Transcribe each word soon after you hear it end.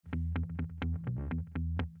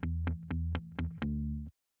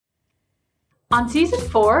On Season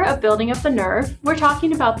 4 of Building Up the Nerve, we're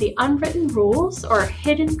talking about the unwritten rules or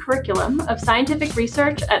hidden curriculum of scientific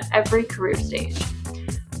research at every career stage.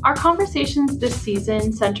 Our conversations this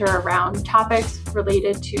season center around topics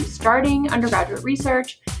related to starting undergraduate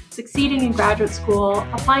research, succeeding in graduate school,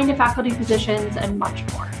 applying to faculty positions, and much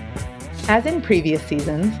more. As in previous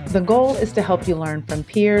seasons, the goal is to help you learn from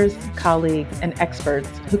peers, colleagues, and experts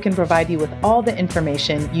who can provide you with all the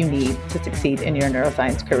information you need to succeed in your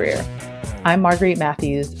neuroscience career. I'm Marguerite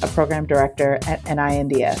Matthews, a program director at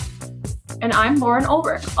NINDS. And I'm Lauren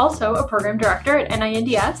Ulrich, also a program director at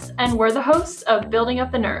NINDS, and we're the hosts of Building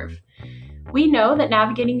Up the Nerve. We know that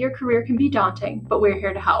navigating your career can be daunting, but we're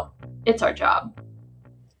here to help. It's our job.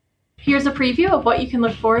 Here's a preview of what you can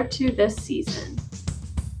look forward to this season.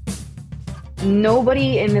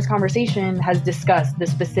 Nobody in this conversation has discussed the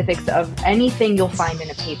specifics of anything you'll find in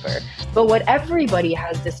a paper. But what everybody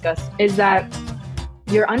has discussed is that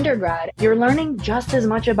your undergrad, you're learning just as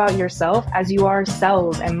much about yourself as you are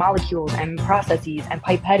cells and molecules and processes and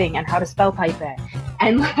pipetting and how to spell pipette.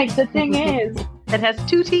 And the thing is, it has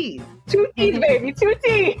 2 T's. 2 T's, baby, 2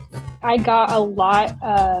 T's. I got a lot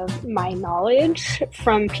of my knowledge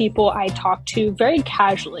from people I talked to very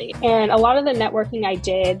casually. And a lot of the networking I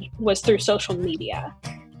did was through social media.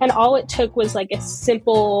 And all it took was a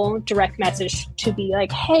simple direct message to be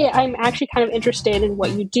like, hey, I'm actually kind of interested in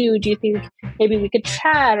what you do. Do you think maybe we could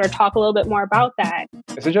chat or talk a little bit more about that?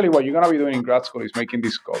 Essentially, what you're going to be doing in grad school is making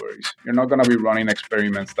discoveries. You're not going to be running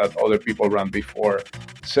experiments that other people ran before.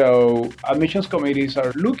 So admissions committees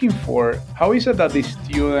are looking for how is it that the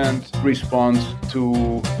student responds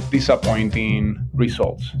to disappointing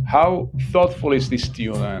results? How thoughtful is the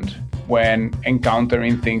student when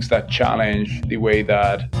encountering things that challenge the way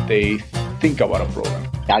that they think about a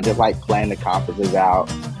problem? I just like planning the conferences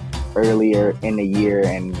out earlier in the year,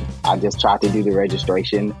 and I just try to do the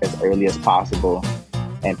registration as early as possible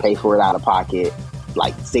and pay for it out of pocket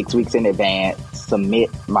 6 weeks in advance, submit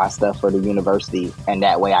my stuff for the university, and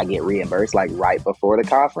that way I get reimbursed right before the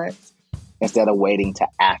conference instead of waiting to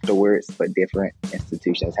afterwards. But different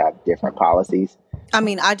institutions have different policies. I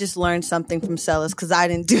mean, I just learned something from Celis because I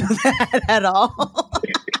didn't do that at all.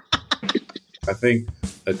 I think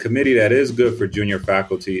a committee that is good for junior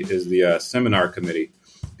faculty is the seminar committee,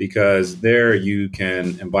 because there you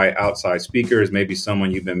can invite outside speakers, maybe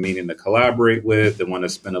someone you've been meaning to collaborate with and want to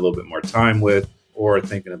spend a little bit more time with, or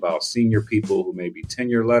thinking about senior people who may be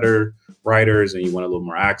tenure letter writers and you want a little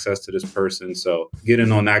more access to this person. So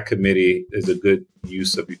getting on that committee is a good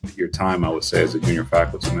use of your time, I would say, as a junior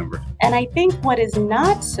faculty member. And I think what is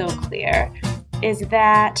not so clear is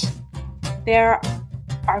that there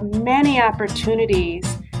are many opportunities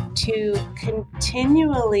to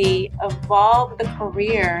continually evolve the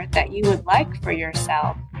career that you would like for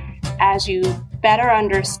yourself as you better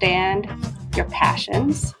understand your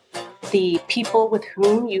passions, the people with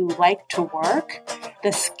whom you like to work,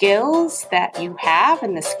 the skills that you have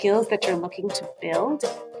and the skills that you're looking to build.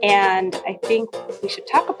 And I think we should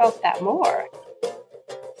talk about that more.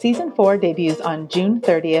 Season 4 debuts on June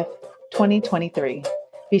 30th, 2023.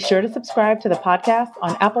 Be sure to subscribe to the podcast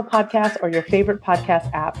on Apple Podcasts or your favorite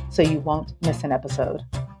podcast app so you won't miss an episode.